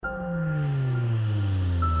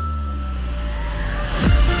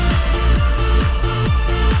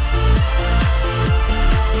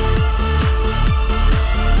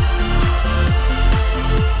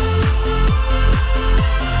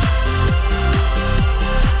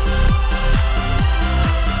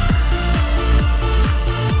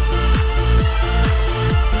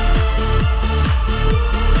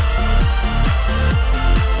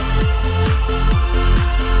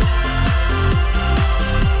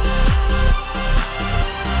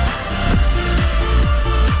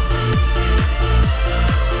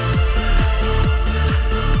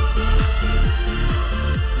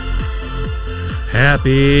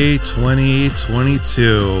Happy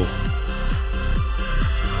 2022.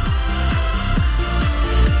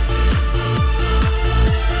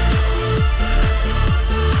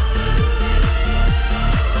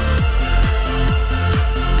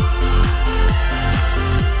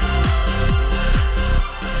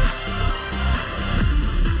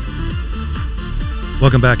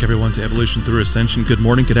 Welcome back, everyone, to Evolution Through Ascension. Good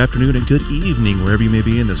morning, good afternoon, and good evening, wherever you may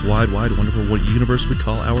be in this wide, wonderful universe we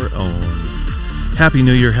call our own. Happy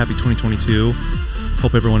New Year, happy 2022.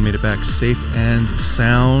 Hope everyone made it back safe and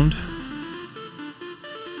sound.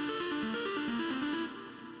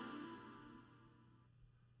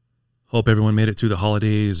 Hope everyone made it through the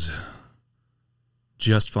holidays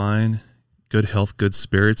just fine. Good health, good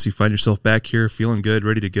spirits. You find yourself back here feeling good,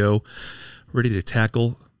 ready to go, ready to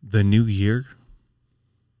tackle the new year.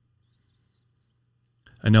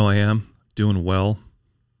 I know I am doing well.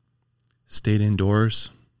 Stayed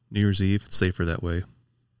indoors. New Year's Eve. It's safer that way.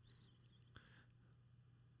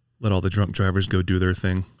 Let all the drunk drivers go do their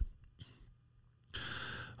thing.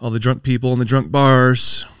 All the drunk people in the drunk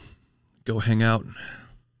bars go hang out.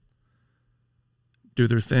 Do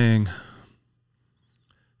their thing.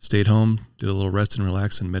 Stayed home. Did a little rest and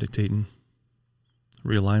relax and meditating.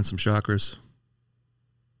 Realign some chakras.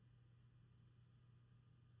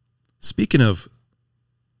 Speaking of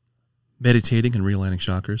meditating and realigning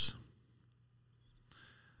chakras,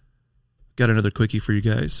 got another quickie for you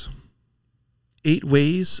guys. 8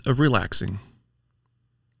 ways of relaxing.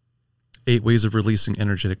 8 ways of releasing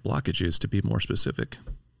energetic blockages, to be more specific.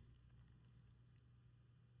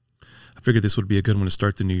 I figured this would be a good one to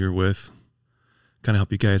start the new year with. Kind of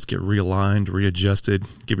help you guys get realigned, readjusted,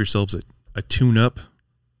 give yourselves a tune-up.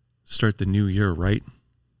 Start the new year right.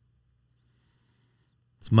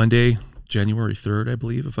 It's Monday, January 3rd, I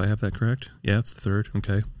believe, if I have that correct. Yeah, it's the 3rd.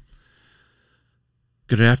 Okay.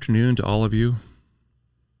 Good afternoon to all of you.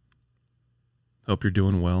 Hope you're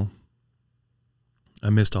doing well. I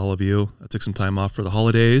missed all of you. I took some time off for the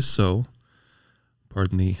holidays, so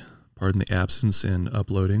pardon the absence in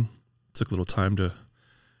uploading. Took a little time to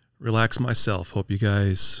relax myself. Hope you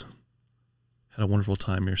guys had a wonderful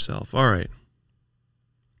time yourself. All right.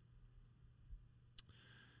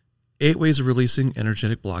 8 ways of releasing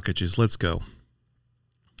energetic blockages. Let's go.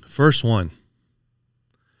 First one.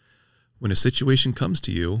 When a situation comes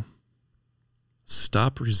to you,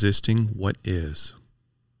 stop resisting what is.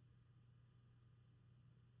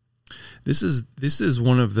 This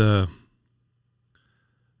one of the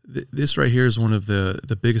this right here is one of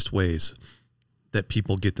the biggest ways that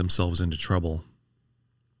people get themselves into trouble.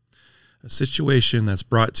 A situation that's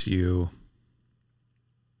brought to you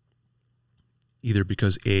either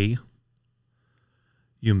because A,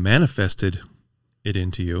 you manifested it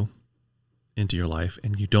into your life,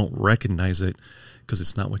 and you don't recognize it because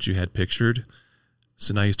it's not what you had pictured.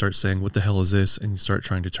 So now you start saying, what the hell is this? And you start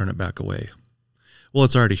trying to turn it back away. Well,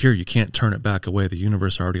 it's already here. You can't turn it back away. The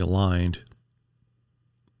universe already aligned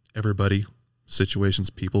everybody,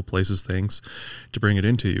 situations, people, places, things to bring it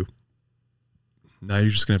into you. Now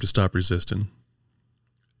you're just going to have to stop resisting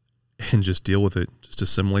and just deal with it. Just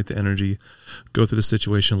assimilate the energy, go through the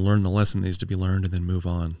situation, learn the lesson that needs to be learned, and then move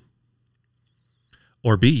on.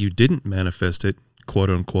 Or B, you didn't manifest it, quote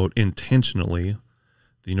unquote, intentionally.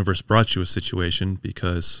 The universe brought you a situation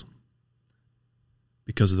because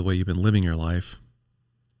of the way you've been living your life.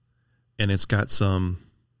 And it's got some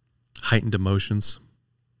heightened emotions,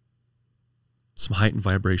 some heightened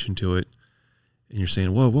vibration to it. And you're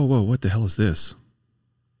saying, whoa, what the hell is this?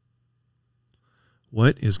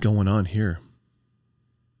 What is going on here?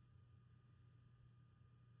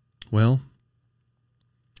 Well,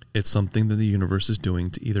 it's something that the universe is doing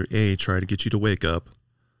to either A, try to get you to wake up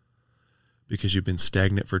because you've been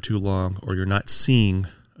stagnant for too long, or you're not seeing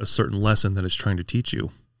a certain lesson that it's trying to teach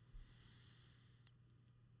you.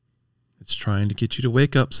 It's trying to get you to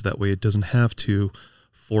wake up so that way it doesn't have to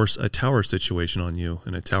force a tower situation on you.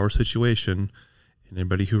 In a tower situation, and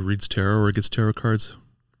anybody who reads tarot or gets tarot cards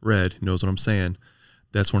read knows what I'm saying.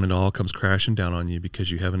 That's when it all comes crashing down on you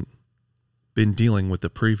because you haven't been dealing with the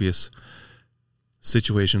previous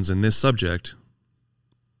situations in this subject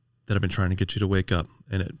that have been trying to get you to wake up.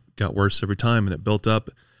 And it got worse every time, and it built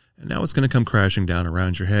up, and now it's going to come crashing down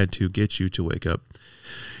around your head to get you to wake up.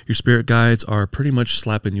 Your spirit guides are pretty much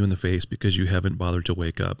slapping you in the face because you haven't bothered to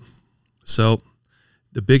wake up. So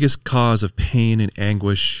the biggest cause of pain and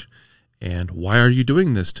anguish and why are you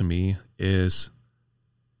doing this to me is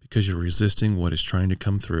because you're resisting what is trying to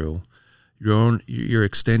come through. You're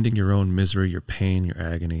extending your own misery, your pain, your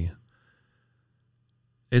agony.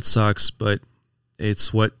 It sucks, but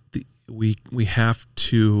it's what we have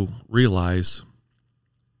to realize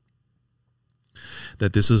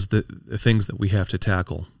that this is the things that we have to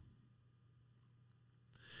tackle.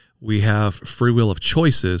 We have free will of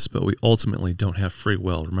choices, but we ultimately don't have free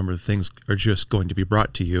will. Remember, things are just going to be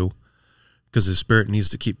brought to you because the Spirit needs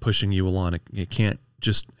to keep pushing you along. It can't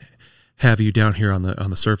just have you down here on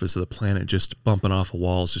the surface of the planet just bumping off of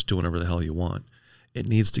walls, just doing whatever the hell you want. It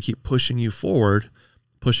needs to keep pushing you forward,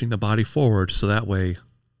 pushing the body forward, so that way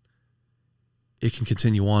it can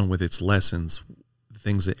continue on with its lessons, the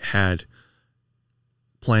things it had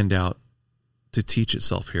planned out to teach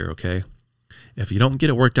itself here, okay? If you don't get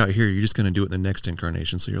it worked out here, you're just going to do it in the next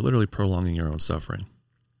incarnation. So you're literally prolonging your own suffering.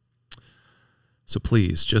 So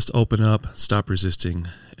please, just open up, stop resisting,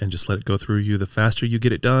 and just let it go through you. The faster you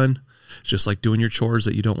get it done, it's just like doing your chores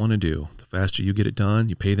that you don't want to do. The faster you get it done,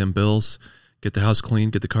 you pay them bills, get the house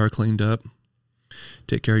clean, get the car cleaned up,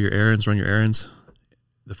 take care of your errands, run your errands.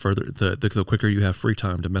 The quicker you have free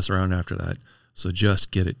time to mess around after that. So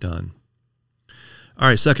just get it done. All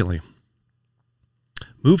right, secondly,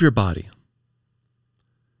 move your body.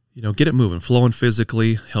 Get it moving. Flowing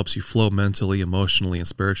physically helps you flow mentally, emotionally, and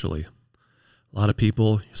spiritually. A lot of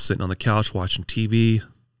people sitting on the couch watching TV,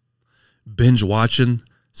 binge watching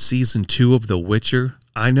season 2 of The Witcher.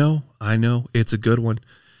 I know. It's a good one.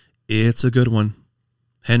 It's a good one.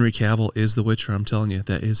 Henry Cavill is The Witcher. I'm telling you,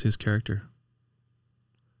 that is his character.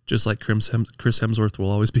 Just like Chris Hemsworth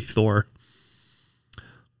will always be Thor.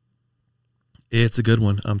 It's a good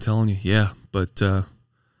one. I'm telling you. Yeah, but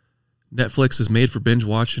Netflix is made for binge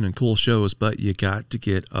watching and cool shows, but you got to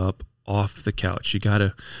get up off the couch. You got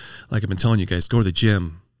to, like I've been telling you guys, go to the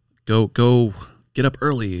gym. Go get up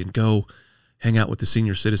early and go hang out with the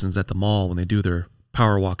senior citizens at the mall when they do their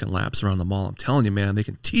power walking laps around the mall. I'm telling you, man, they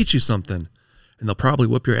can teach you something, and they'll probably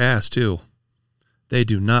whip your ass too. They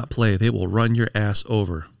do not play. They will run your ass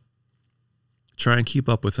over. Try and keep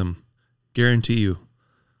up with them. Guarantee you,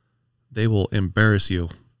 they will embarrass you.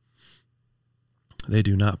 They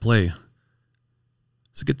do not play.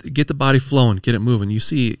 So get the body flowing, get it moving. You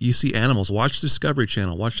see animals. Watch Discovery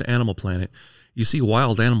Channel. Watch the Animal Planet. You see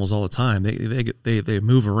wild animals all the time. They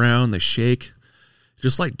move around. They shake,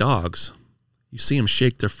 just like dogs. You see them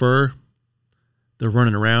shake their fur. They're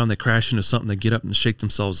running around. They crash into something. They get up and shake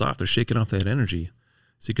themselves off. They're shaking off that energy.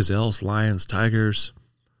 See gazelles, lions, tigers.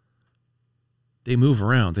 They move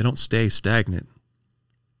around. They don't stay stagnant.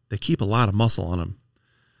 They keep a lot of muscle on them.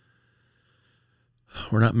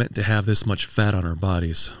 We're not meant to have this much fat on our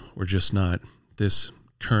bodies. We're just not. This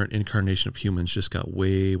current incarnation of humans just got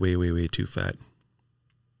way, way, way, way too fat.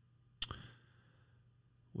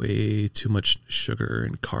 Way too much sugar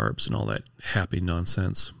and carbs and all that happy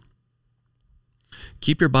nonsense.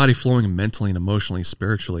 Keep your body flowing mentally and emotionally,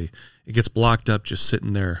 spiritually. It gets blocked up just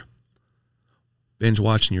sitting there binge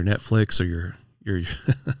watching your Netflix or your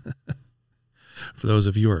for those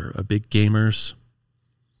of you who are big gamers.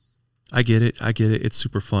 I get it. It's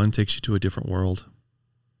super fun. Takes you to a different world.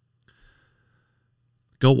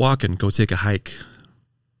 Go walking. Go take a hike.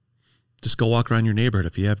 Just go walk around your neighborhood.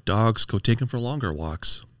 If you have dogs, go take them for longer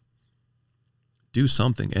walks. Do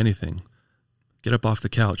something, anything. Get up off the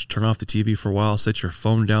couch. Turn off the TV for a while. Set your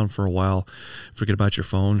phone down for a while. Forget about your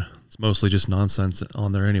phone. It's mostly just nonsense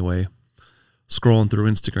on there anyway. Scrolling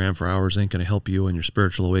through Instagram for hours ain't going to help you in your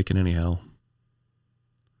spiritual awakening anyhow.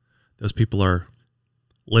 Those people are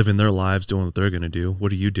living their lives, doing what they're going to do.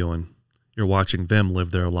 What are you doing? You're watching them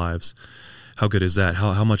live their lives. How good is that?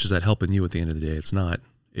 How much is that helping you at the end of the day? It's not.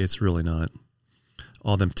 It's really not.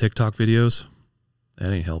 All them TikTok videos,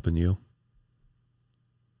 that ain't helping you.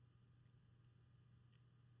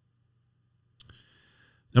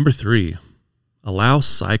 Number 3, allow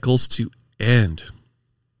cycles to end.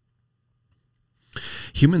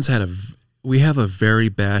 Humans we have a very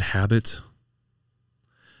bad habit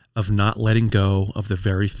of not letting go of the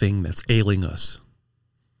very thing that's ailing us.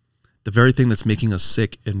 The very thing that's making us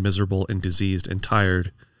sick and miserable and diseased and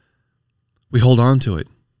tired. We hold on to it.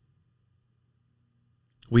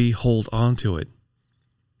 We hold on to it.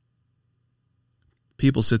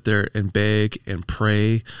 People sit there and beg and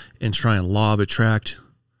pray and try and law of attract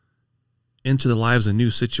into the lives a new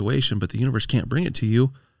situation, but the universe can't bring it to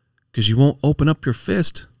you because you won't open up your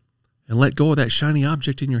fist and let go of that shiny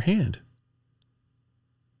object in your hand.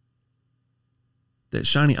 That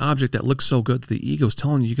shiny object that looks so good that the ego's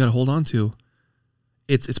telling you got to hold on to.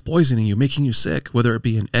 It's poisoning you, making you sick, whether it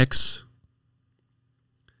be an ex,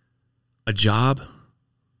 a job,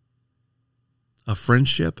 a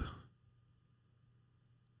friendship,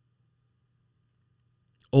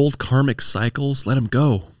 old karmic cycles. Let them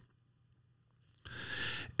go.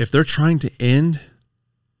 If they're trying to end,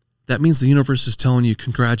 that means the universe is telling you,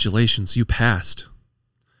 congratulations, you passed.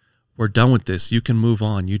 We're done with this. You can move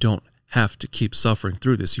on. You don't have to keep suffering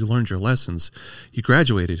through this. You learned your lessons. You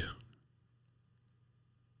graduated.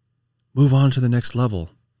 Move on to the next level.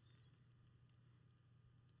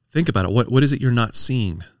 Think about it. What is it you're not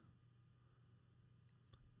seeing?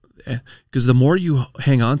 Because the more you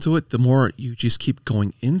hang on to it, the more you just keep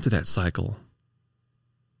going into that cycle.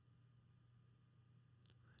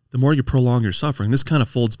 The more you prolong your suffering. This kind of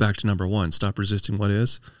folds back to number 1. Stop resisting what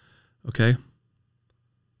is. Okay?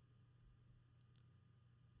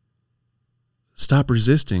 Stop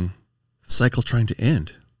resisting the cycle trying to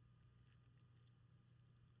end.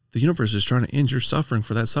 The universe is trying to end your suffering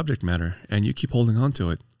for that subject matter, and you keep holding on to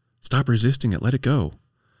it. Stop resisting it. Let it go.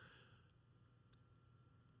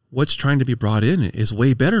 What's trying to be brought in is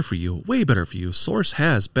way better for you. Way better for you. Source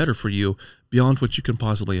has better for you beyond what you can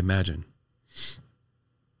possibly imagine.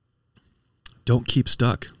 Don't keep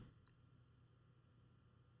stuck.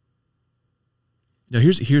 Now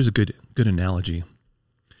here's a good analogy.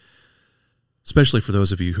 Especially for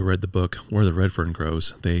those of you who read the book Where the Red Fern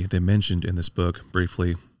Grows. They mentioned in this book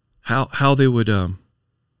briefly how they would hunt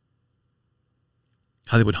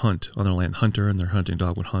on their land. Hunter and their hunting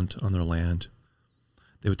dog would hunt on their land.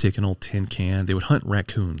 They would take an old tin can. They would hunt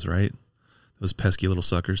raccoons, right? Those pesky little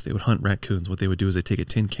suckers. They would hunt raccoons. What they would do is they take a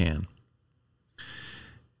tin can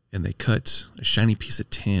and they cut a shiny piece of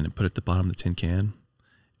tin and put it at the bottom of the tin can.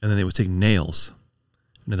 And then they would take nails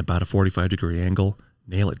and at about a 45-degree angle,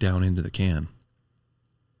 nail it down into the can.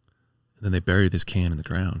 And then they bury this can in the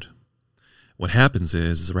ground. What happens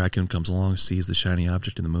is the raccoon comes along, sees the shiny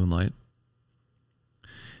object in the moonlight.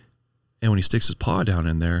 And when he sticks his paw down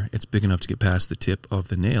in there, it's big enough to get past the tip of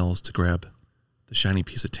the nails to grab the shiny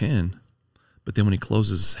piece of tin. But then when he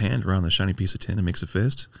closes his hand around the shiny piece of tin and makes a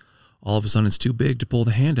fist, all of a sudden it's too big to pull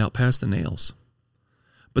the hand out past the nails.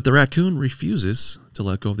 But the raccoon refuses to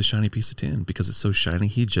let go of the shiny piece of tin because it's so shiny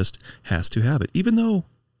he just has to have it. Even though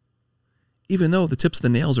the tips of the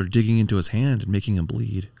nails are digging into his hand and making him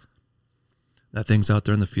bleed. That thing's out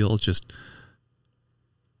there in the field just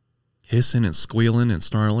hissing and squealing and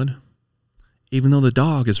snarling. Even though the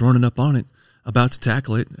dog is running up on it, about to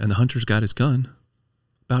tackle it, and the hunter's got his gun,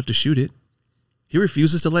 about to shoot it, he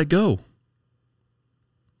refuses to let go.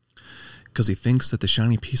 Because he thinks that the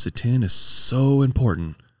shiny piece of tin is so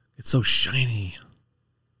important. It's so shiny.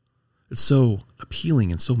 It's so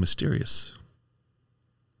appealing and so mysterious.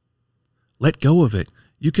 Let go of it.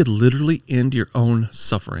 You could literally end your own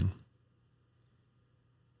suffering.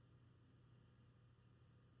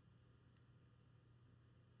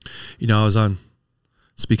 You know,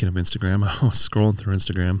 speaking of Instagram, I was scrolling through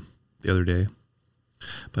Instagram the other day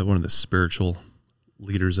by one of the spiritual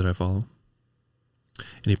leaders that I follow.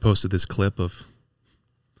 And he posted this clip of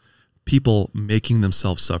people making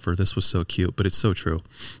themselves suffer. This was so cute, but it's so true.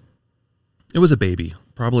 It was a baby,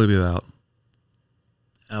 probably about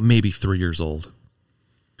maybe 3 years old.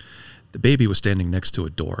 The baby was standing next to a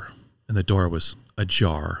door, and the door was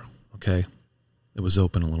ajar, okay? It was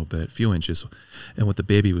open a little bit, a few inches. And what the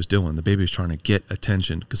baby was doing, the baby was trying to get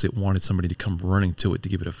attention because it wanted somebody to come running to it to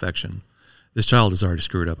give it affection. This child is already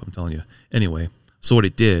screwed up, I'm telling you. Anyway, so what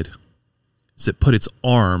it did is it put its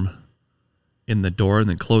arm in the door and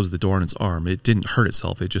then closed the door on its arm. It didn't hurt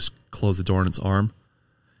itself. It just closed the door on its arm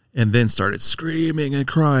and then started screaming and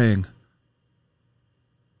crying.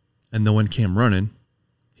 And no one came running.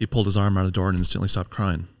 He pulled his arm out of the door and instantly stopped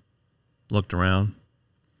crying. Looked around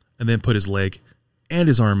and then put his leg and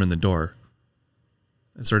his arm in the door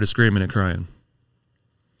and started screaming and crying.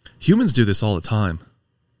 Humans do this all the time.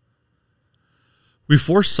 We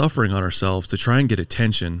force suffering on ourselves to try and get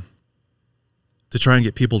attention, to try and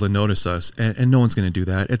get people to notice us, and no one's going to do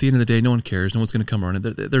that. At the end of the day, no one cares. No one's going to come running.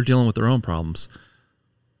 They're dealing with their own problems.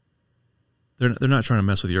 They're not trying to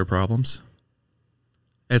mess with your problems.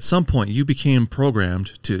 At some point, you became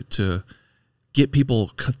programmed to get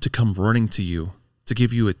people to come running to you, to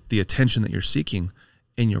give you the attention that you're seeking,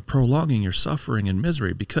 and you're prolonging your suffering and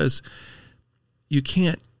misery because you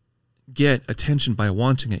can't get attention by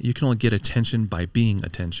wanting it. You can only get attention by being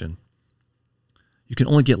attention. You can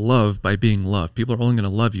only get love by being loved. People are only going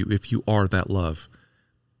to love you if you are that love.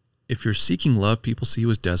 If you're seeking love, people see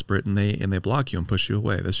you as desperate and they block you and push you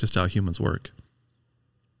away. That's just how humans work.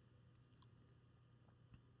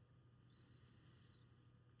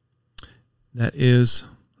 That is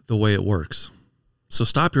the way it works. So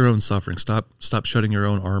stop your own suffering. Stop shutting your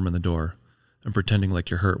own arm in the door and pretending like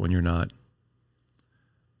you're hurt when you're not.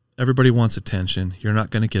 Everybody wants attention. You're not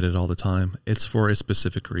going to get it all the time. It's for a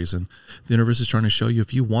specific reason. The universe is trying to show you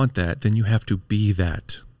if you want that, then you have to be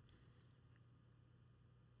that.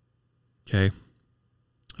 Okay?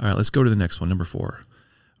 All right, let's go to the next one, number 4.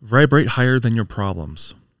 Vibrate higher than your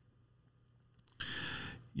problems.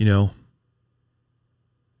 You know,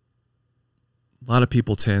 a lot of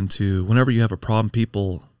people tend to, whenever you have a problem,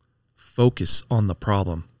 people focus on the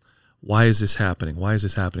problem. Why is this happening? Why is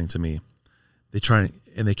this happening to me?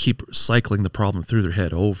 They keep cycling the problem through their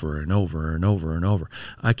head over and over and over and over.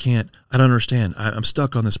 I don't understand. I'm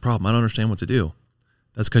stuck on this problem. I don't understand what to do.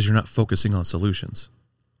 That's because you're not focusing on solutions.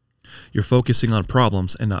 You're focusing on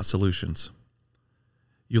problems and not solutions.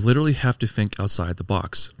 You literally have to think outside the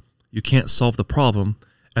box. You can't solve the problem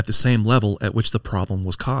at the same level at which the problem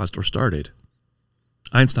was caused or started.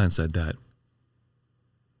 Einstein said that.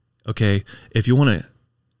 Okay, if you want to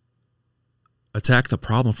attack the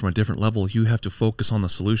problem from a different level, you have to focus on the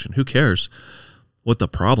solution. Who cares what the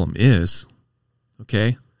problem is?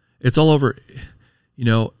 Okay? It's all over,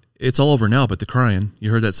 it's all over now but the crying.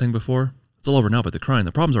 You heard that saying before? It's all over now but the crying.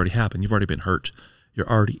 The problem's already happened. You've already been hurt. You're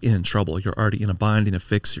already in trouble. You're already in a bind, in a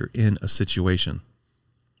fix. You're in a situation.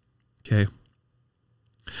 Okay?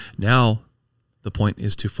 Now, the point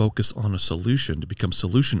is to focus on a solution, to become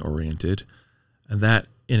solution-oriented, and that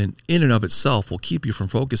in and of itself will keep you from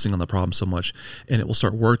focusing on the problem so much, and it will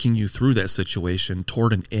start working you through that situation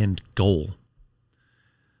toward an end goal.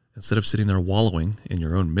 Instead of sitting there wallowing in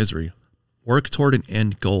your own misery, work toward an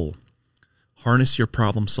end goal. Harness your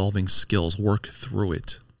problem-solving skills. Work through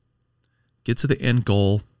it. Get to the end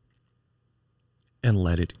goal and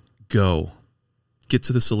let it go. Get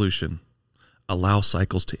to the solution. Allow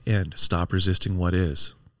cycles to end. Stop resisting what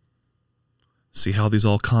is. See how these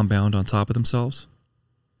all compound on top of themselves?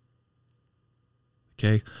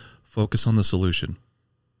 Okay? Focus on the solution.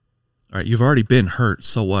 All right, you've already been hurt,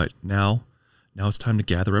 so what? Now it's time to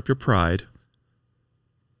gather up your pride.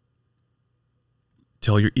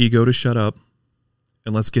 Tell your ego to shut up,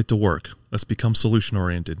 and let's get to work. Let's become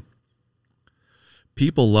solution-oriented.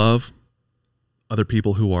 People love other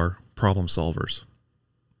people who are problem solvers,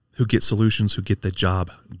 who get solutions, who get the job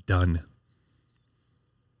done.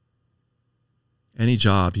 Any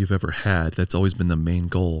job you've ever had, that's always been the main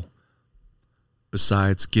goal,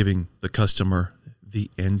 besides giving the customer the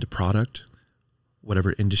end product,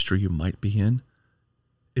 whatever industry you might be in,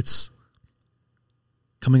 it's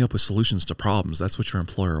coming up with solutions to problems. That's what your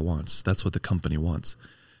employer wants. That's what the company wants.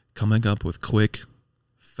 Coming up with quick,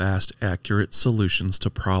 fast, accurate solutions to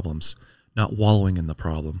problems, not wallowing in the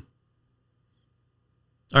problem.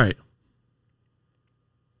 All right.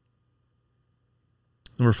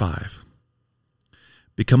 Number 5.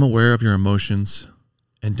 Become aware of your emotions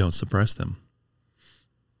and don't suppress them.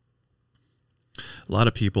 A lot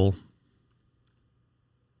of people,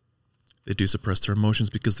 they do suppress their emotions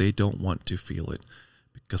because they don't want to feel it,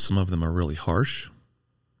 because some of them are really harsh.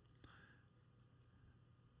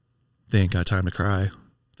 They ain't got time to cry.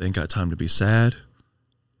 They ain't got time to be sad.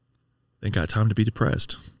 They ain't got time to be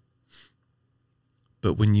depressed.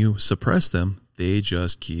 But when you suppress them, they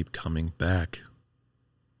just keep coming back.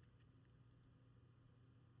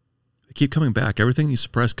 They keep coming back. Everything you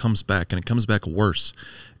suppress comes back, and it comes back worse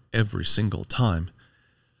every single time.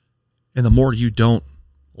 And the more you don't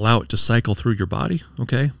allow it to cycle through your body,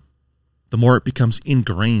 okay, the more it becomes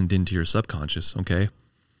ingrained into your subconscious, okay?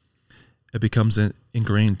 It becomes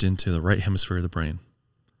ingrained into the right hemisphere of the brain,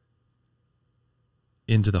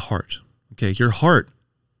 into the heart, okay? Your heart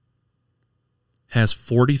has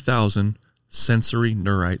 40,000 sensory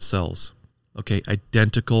neurite cells, okay,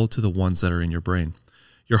 identical to the ones that are in your brain.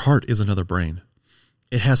 Your heart is another brain.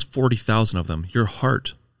 It has 40,000 of them. Your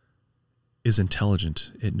heart is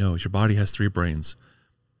intelligent. It knows. Your body has 3 brains: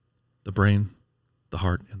 the brain, the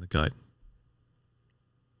heart, and the gut.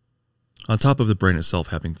 On top of the brain itself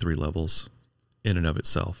having 3 levels in and of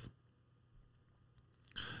itself.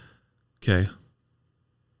 Okay.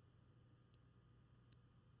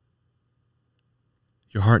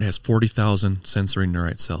 Your heart has 40,000 sensory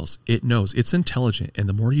neurite cells. It knows. It's intelligent. And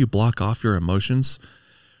the more you block off your emotions,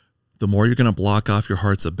 the more you're going to block off your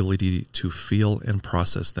heart's ability to feel and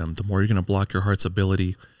process them. The more you're going to block your heart's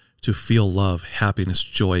ability to feel love, happiness,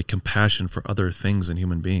 joy, compassion for other things and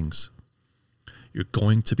human beings. You're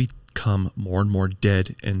going to become more and more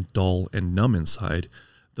dead and dull and numb inside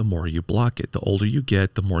the more you block it. The older you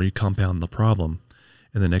get, the more you compound the problem.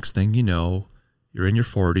 And the next thing you know, you're in your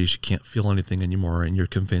 40s, you can't feel anything anymore, and you're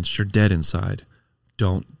convinced you're dead inside.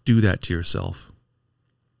 Don't do that to yourself.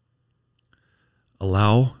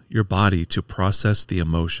 Allow your body to process the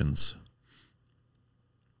emotions.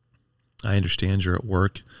 I understand you're at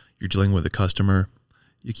work, you're dealing with a customer.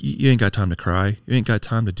 You ain't got time to cry. You ain't got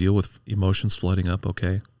time to deal with emotions flooding up,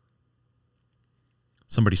 okay?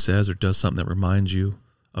 Somebody says or does something that reminds you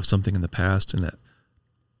of something in the past, and that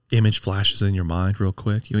image flashes in your mind real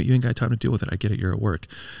quick. You ain't got time to deal with it. I get it. You're at work.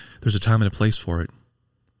 There's a time and a place for it.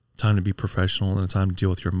 Time to be professional and a time to deal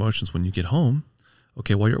with your emotions. When you get home,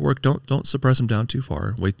 Okay, while you're at work, don't suppress them down too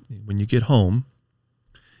far. Wait, when you get home,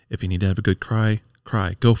 if you need to have a good cry,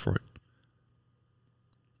 go for it.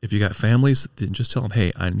 If you got families, then just tell them,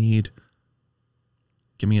 hey,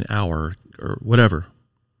 give me an hour or whatever.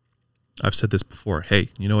 I've said this before. Hey,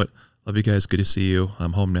 you know what? Love you guys. Good to see you.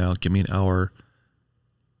 I'm home now. Give me an hour.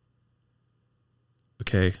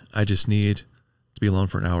 Okay, I just need to be alone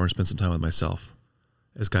for an hour and spend some time with myself.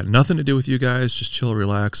 It's got nothing to do with you guys. Just chill,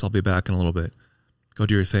 relax. I'll be back in a little bit. Go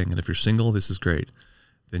do your thing. And if you're single, this is great.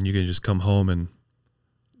 Then you can just come home and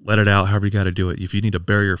let it out however you got to do it. If you need to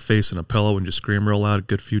bury your face in a pillow and just scream real loud a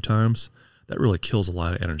good few times, that really kills a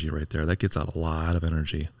lot of energy right there. That gets out a lot of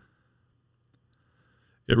energy.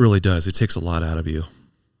 It really does. It takes a lot out of you.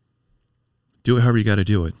 Do it however you got to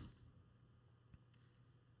do it.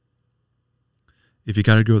 If you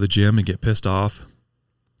got to go to the gym and get pissed off,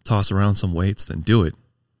 toss around some weights, then do it.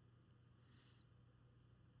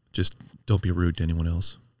 Just don't be rude to anyone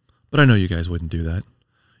else. But I know you guys wouldn't do that.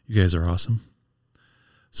 You guys are awesome.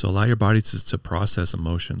 So allow your body to process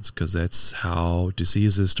emotions, because that's how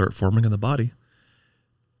diseases start forming in the body.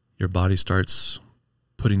 Your body starts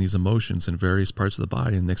putting these emotions in various parts of the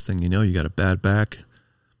body, and next thing you know, you got a bad back.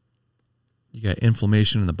 You got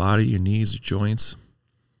inflammation in the body, your knees, your joints.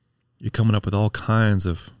 You're coming up with all kinds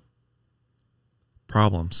of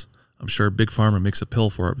problems. I'm sure Big Pharma makes a pill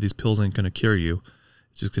for it, but these pills ain't going to cure you.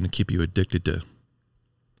 It's just going to keep you addicted to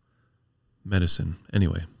medicine.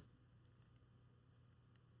 Anyway.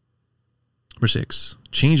 Number 6,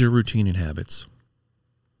 change your routine and habits.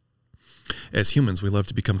 As humans, we love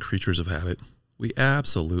to become creatures of habit. We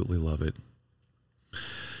absolutely love it.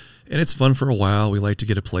 And it's fun for a while. We like to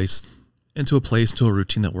get into a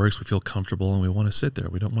routine that works. We feel comfortable and we want to sit there.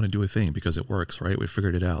 We don't want to do a thing because it works, right? We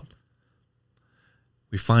figured it out.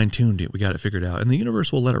 We fine-tuned it. We got it figured out. And the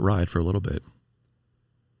universe will let it ride for a little bit.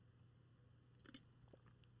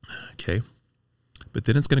 Okay. But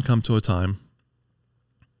then it's going to come to a time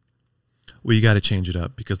where you got to change it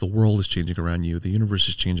up, because the world is changing around you. The universe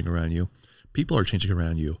is changing around you. People are changing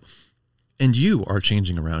around you. And you are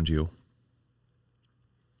changing around you.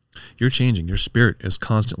 You're changing. Your spirit is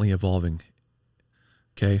constantly evolving.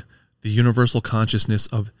 Okay? The universal consciousness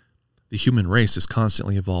of the human race is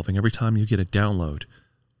constantly evolving. Every time you get a download,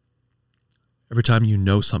 every time you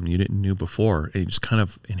know something you didn't know before, and you just kind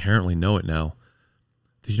of inherently know it now,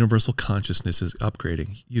 the universal consciousness is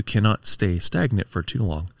upgrading. You cannot stay stagnant for too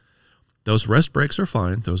long. Those rest breaks are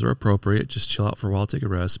fine. Those are appropriate. Just chill out for a while, take a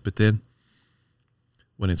rest. But then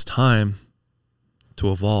when it's time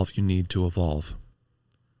to evolve, you need to evolve.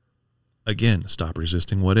 Again, stop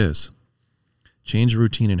resisting what is. Change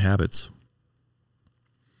routine and habits.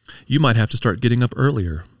 You might have to start getting up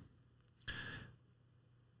earlier.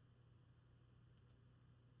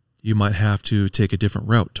 You might have to take a different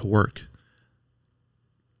route to work.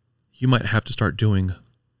 You might have to start doing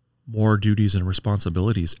more duties and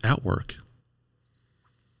responsibilities at work.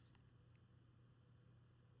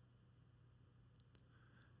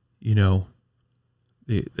 You know,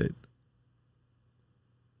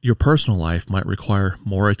 your personal life might require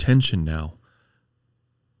more attention now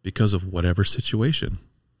because of whatever situation.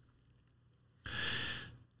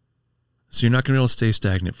 So you're not going to be able to stay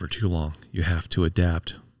stagnant for too long. You have to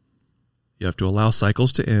adapt. You have to allow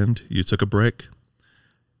cycles to end. You took a break.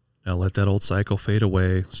 Now let that old cycle fade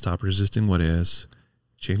away. Stop resisting what is.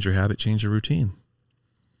 Change your habit, change your routine.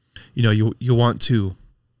 You know, you want to,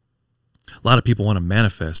 a lot of people want to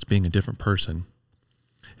manifest being a different person.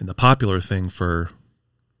 And the popular thing for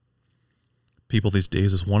people these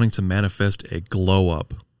days is wanting to manifest a glow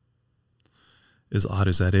up. As odd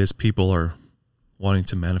as that is, people are wanting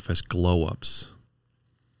to manifest glow ups.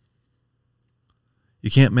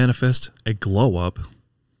 You can't manifest a glow up,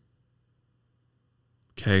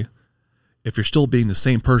 okay, if you're still being the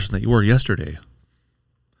same person that you were yesterday.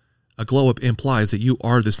 A glow up implies that you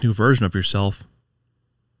are this new version of yourself,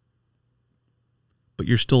 but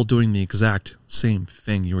you're still doing the exact same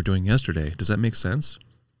thing you were doing yesterday. Does that make sense?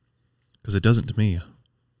 Because it doesn't to me.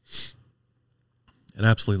 It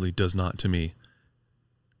absolutely does not to me.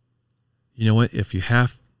 You know what? If you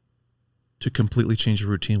have to completely change your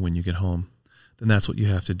routine when you get home, then that's what you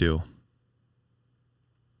have to do.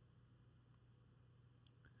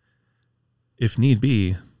 If need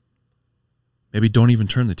be, maybe don't even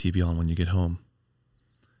turn the TV on when you get home.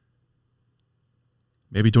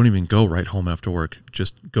 Maybe don't even go right home after work.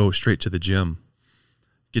 Just go straight to the gym.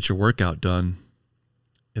 Get your workout done.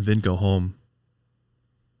 And then go home.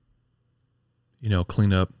 You know,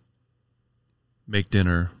 clean up. Make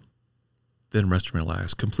dinner. Then rest and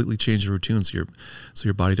relax. Completely change your routine so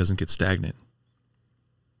your body doesn't get stagnant.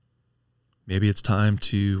 Maybe it's time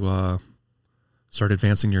to Start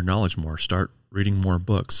advancing your knowledge more. Start reading more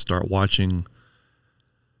books. Start watching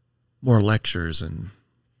more lectures and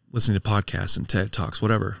listening to podcasts and TED Talks,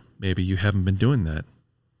 whatever. Maybe you haven't been doing that.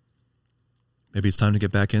 Maybe it's time to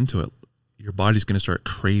get back into it. Your body's going to start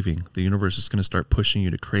craving. The universe is going to start pushing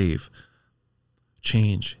you to crave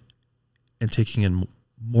change and taking in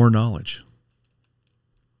more knowledge.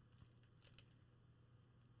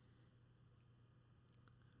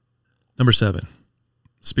 Number 7,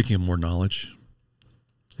 speaking of more knowledge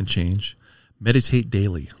and change, meditate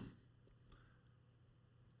daily.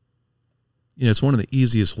 It's one of the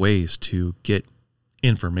easiest ways to get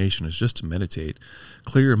information is just to meditate.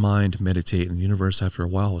 Clear your mind, meditate, and the universe after a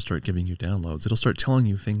while will start giving you downloads. It'll start telling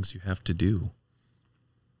you things you have to do.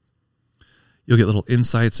 You'll get little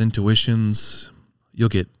insights, intuitions. You'll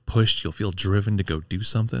get pushed. You'll feel driven to go do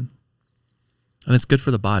something. And it's good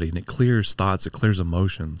for the body, and it clears thoughts. It clears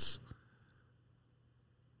emotions.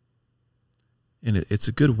 And it's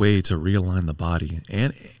a good way to realign the body.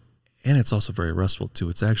 And it's also very restful, too.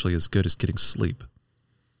 It's actually as good as getting sleep.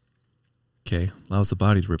 Okay? Allows the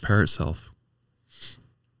body to repair itself.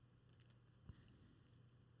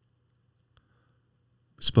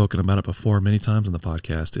 We've spoken about it before many times on the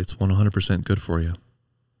podcast. It's 100% good for you.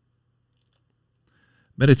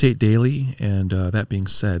 Meditate daily, and that being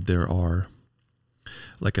said, there are,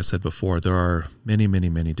 like I said before, there are many, many,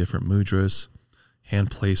 many different mudras, hand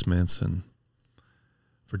placements, and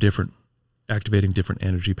for activating different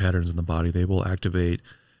energy patterns in the body. They will activate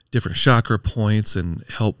different chakra points and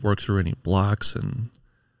help work through any blocks and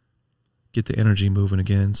get the energy moving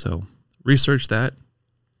again. So research that.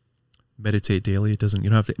 Meditate daily. You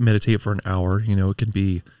don't have to meditate for an hour. It can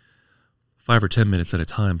be 5 or 10 minutes at a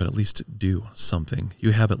time, but at least do something.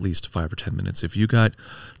 You have at least 5 or 10 minutes. If you got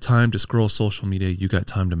time to scroll social media, you got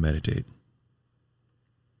time to meditate.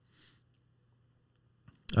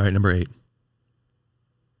 All right, number 8.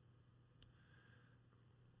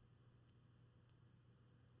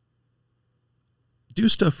 Do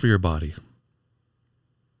stuff for your body.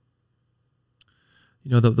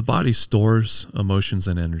 The body stores emotions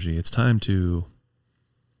and energy. It's time to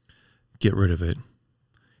get rid of it.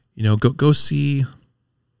 Go see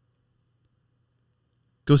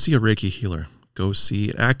a Reiki healer. Go see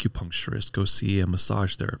an acupuncturist. Go see a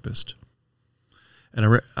massage therapist.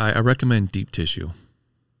 And I recommend deep tissue.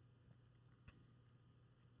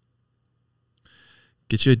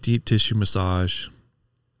 Get you a deep tissue massage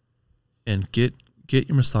and get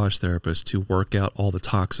your massage therapist to work out all the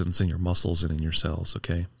toxins in your muscles and in your cells,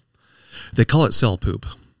 okay? They call it cell poop.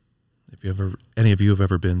 If any of you have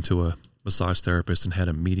ever been to a massage therapist and had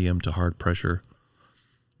a medium to hard pressure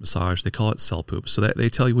massage, they call it cell poop. So that they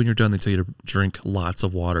tell you when you're done, they tell you to drink lots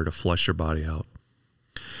of water to flush your body out.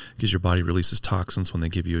 Because your body releases toxins when they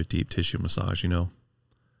give you a deep tissue massage,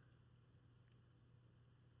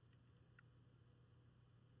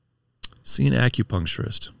 See an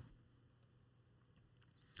acupuncturist.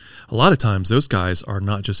 A lot of times, those guys are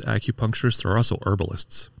not just acupuncturists, they're also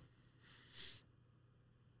herbalists.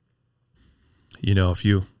 If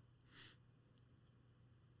you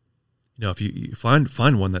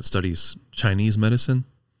find one that studies Chinese medicine,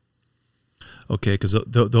 okay, because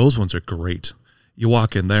those ones are great. You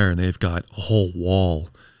walk in there and they've got a whole wall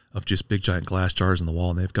of just big giant glass jars in the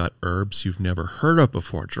wall, and they've got herbs you've never heard of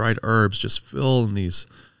before, dried herbs just filling these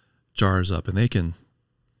jars up, and they can.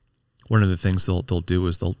 One of the things they'll do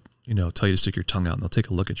is they'll tell you to stick your tongue out, and they'll take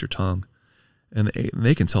a look at your tongue, and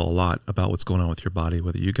they can tell a lot about what's going on with your body,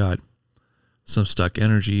 whether you got some stuck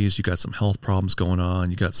energies, you got some health problems going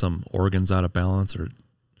on, you got some organs out of balance,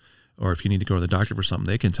 or if you need to go to the doctor for something,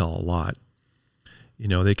 they can tell a lot.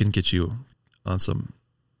 They can get you on some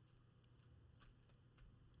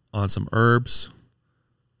herbs,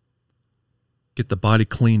 get the body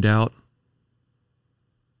cleaned out,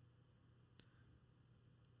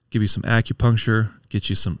 give you some acupuncture, get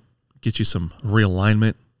you some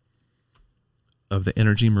realignment of the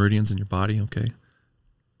energy meridians in your body, okay?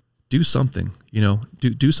 Do something,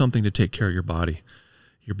 do something to take care of your body.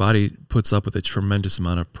 Your body puts up with a tremendous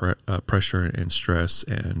amount of pressure and stress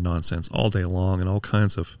and nonsense all day long, and all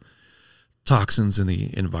kinds of toxins in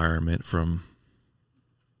the environment from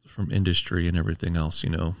industry and everything else,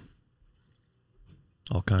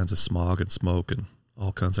 all kinds of smog and smoke and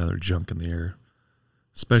all kinds of other junk in the air,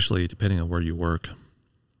 especially depending on where you work.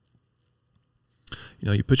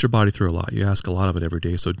 You put your body through a lot. You ask a lot of it every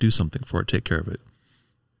day, so do something for it. Take care of it.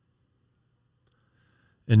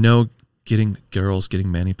 And no, getting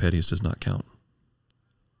mani-pedis does not count.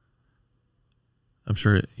 I'm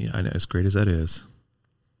sure, I know, as great as that is.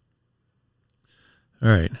 All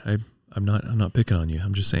right, I'm not picking on you.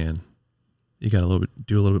 I'm just saying, You got to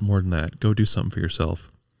do a little bit more than that. Go do something for yourself.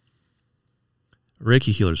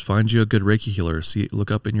 Reiki healers. Find you a good Reiki healer.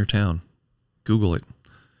 Look up in your town. Google it.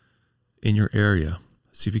 In your area.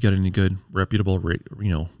 See if you got any good, reputable,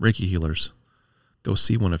 Reiki healers. Go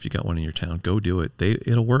see one if you got one in your town. Go do it.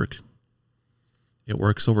 It'll work. It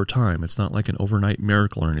works over time. It's not like an overnight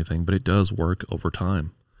miracle or anything, but it does work over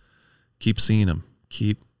time. Keep seeing them.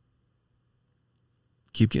 Keep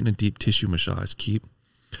getting a deep tissue massage. The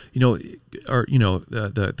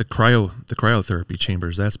cryotherapy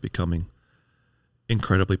chambers, that's becoming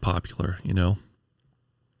incredibly popular,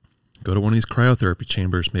 Go to one of these cryotherapy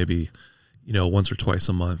chambers maybe, once or twice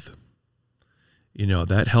a month.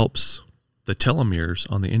 That helps the telomeres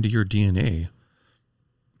on the end of your DNA.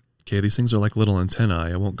 Okay, these things are like little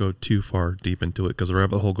antennae. I won't go too far deep into it because the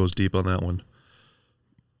rabbit hole goes deep on that one.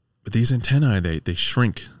 But these antennae, they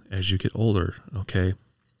shrink as you get older, okay?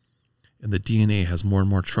 And the DNA has more and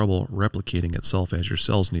more trouble replicating itself as your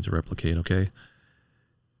cells need to replicate, okay?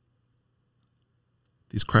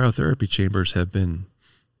 These cryotherapy chambers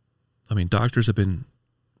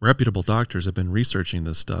reputable doctors have been researching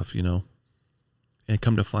this stuff, and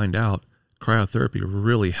come to find out, cryotherapy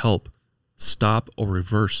really help stop or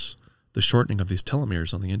reverse the shortening of these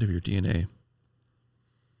telomeres on the end of your DNA.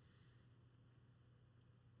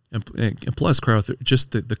 And plus,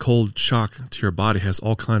 just the cold shock to your body has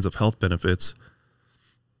all kinds of health benefits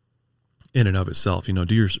in and of itself.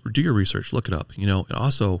 Do your research, look it up. And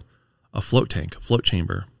also a float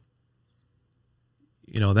chamber.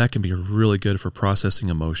 That can be really good for processing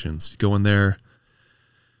emotions. You go in there,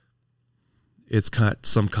 it's got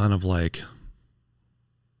some kind of like,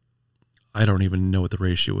 I don't even know what the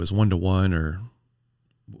ratio is, 1-to-1 or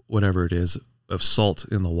whatever it is, of salt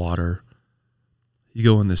in the water. You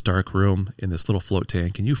go in this dark room in this little float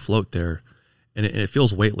tank and you float there, and it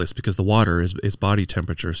feels weightless because the water is body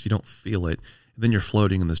temperature, so you don't feel it. And then you're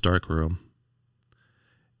floating in this dark room.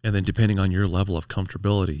 And then depending on your level of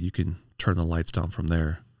comfortability, you can turn the lights down from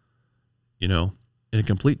there, in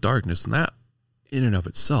complete darkness. And that in and of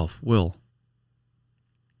itself will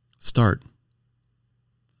start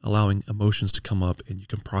allowing emotions to come up and you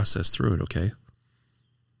can process through it, okay?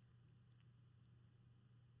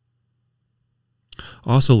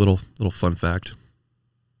 Also, little fun fact.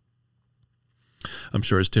 I'm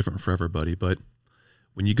sure it's different for everybody, but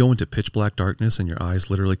when you go into pitch black darkness and your eyes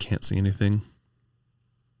literally can't see anything,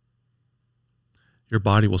 your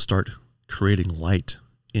body will start creating light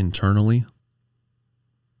internally.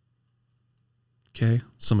 Okay?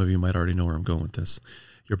 Some of you might already know where I'm going with this.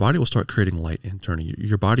 Your body will start creating light internally.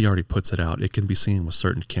 Your body already puts it out. It can be seen with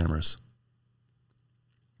certain cameras.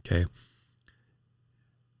 Okay?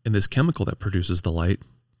 And this chemical that produces the light,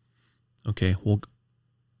 okay,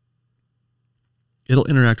 it'll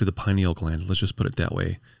interact with the pineal gland, let's just put it that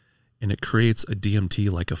way, and it creates a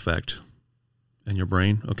DMT-like effect in your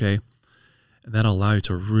brain, okay? And that'll allow you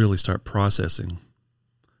to really start processing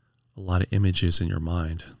a lot of images in your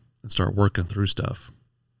mind and start working through stuff.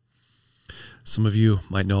 Some of you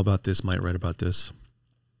might know about this, might read about this.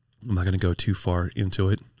 I'm not going to go too far into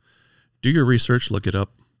it. Do your research, look it up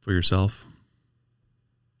for yourself.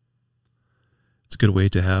 It's a good way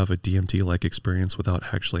to have a DMT-like experience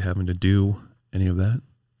without actually having to do any of that.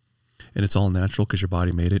 And it's all natural because your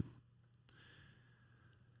body made it.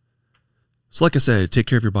 So like I said, take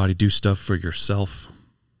care of your body, do stuff for yourself.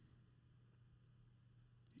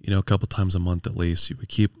 A couple times a month at least. We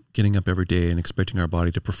keep getting up every day and expecting our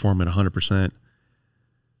body to perform at 100%.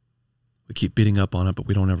 We keep beating up on it, but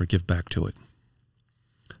we don't ever give back to it.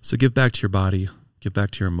 So give back to your body, give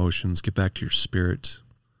back to your emotions, give back to your spirit.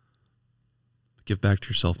 Give back to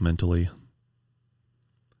yourself mentally.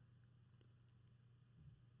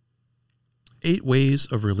 8 ways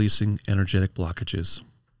of releasing energetic blockages.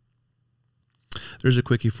 There's a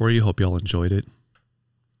quickie for you. Hope y'all enjoyed it.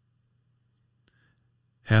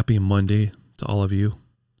 Happy Monday to all of you.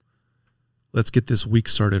 Let's get this week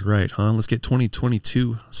started right, huh? Let's get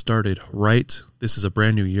 2022 started right. This is a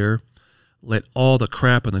brand new year. Let all the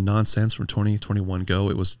crap and the nonsense from 2021 go.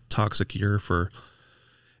 It was a toxic year for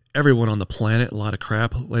everyone on the planet, a lot of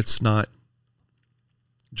crap. Let's not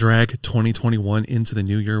drag 2021 into the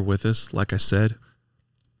new year with us. Like I said,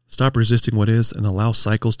 stop resisting what is and allow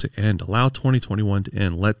cycles to end. Allow 2021 to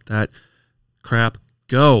end. Let that crap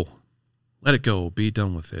go. Let it go. Be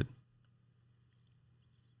done with it.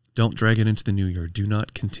 Don't drag it into the new year. Do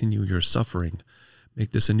not continue your suffering.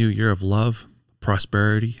 Make this a new year of love,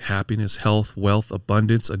 prosperity, happiness, health, wealth,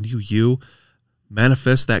 abundance, a new you.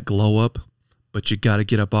 Manifest that glow up. But you got to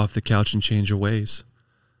get up off the couch and change your ways.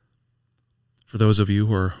 For those of you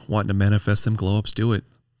who are wanting to manifest them glow ups, do it.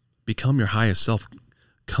 Become your highest self.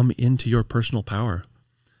 come into your personal power.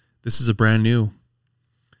 This is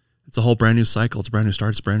it's a whole brand new cycle. It's a brand new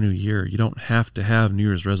start. It's a brand new year. You don't have to have New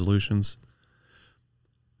Year's resolutions.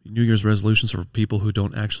 New Year's resolutions are for people who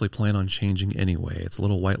don't actually plan on changing anyway. It's a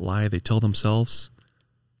little white lie they tell themselves,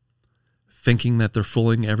 thinking that they're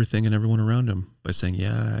fooling everything and everyone around them by saying,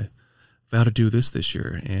 yeah, I vow to do this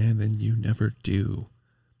year, and then you never do.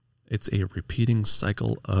 It's a repeating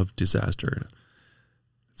cycle of disaster.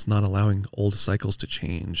 It's not allowing old cycles to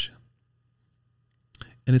change.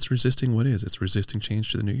 And it's resisting what is. It's resisting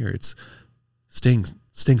change to the new year. It's staying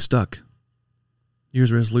stuck. New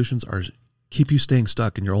Year's resolutions keep you staying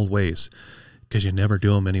stuck in your old ways because you never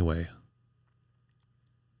do them anyway.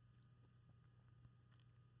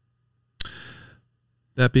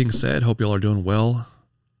 That being said, hope y'all are doing well.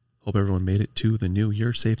 Hope everyone made it to the new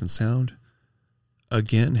year safe and sound.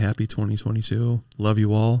 Again, happy 2022. Love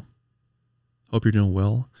you all. Hope you're doing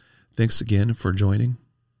well. Thanks again for joining.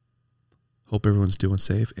 Hope everyone's doing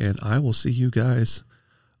safe. And I will see you guys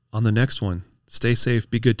on the next one. Stay safe.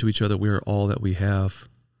 Be good to each other. We are all that we have.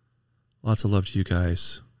 Lots of love to you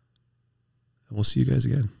guys. And we'll see you guys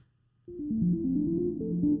again.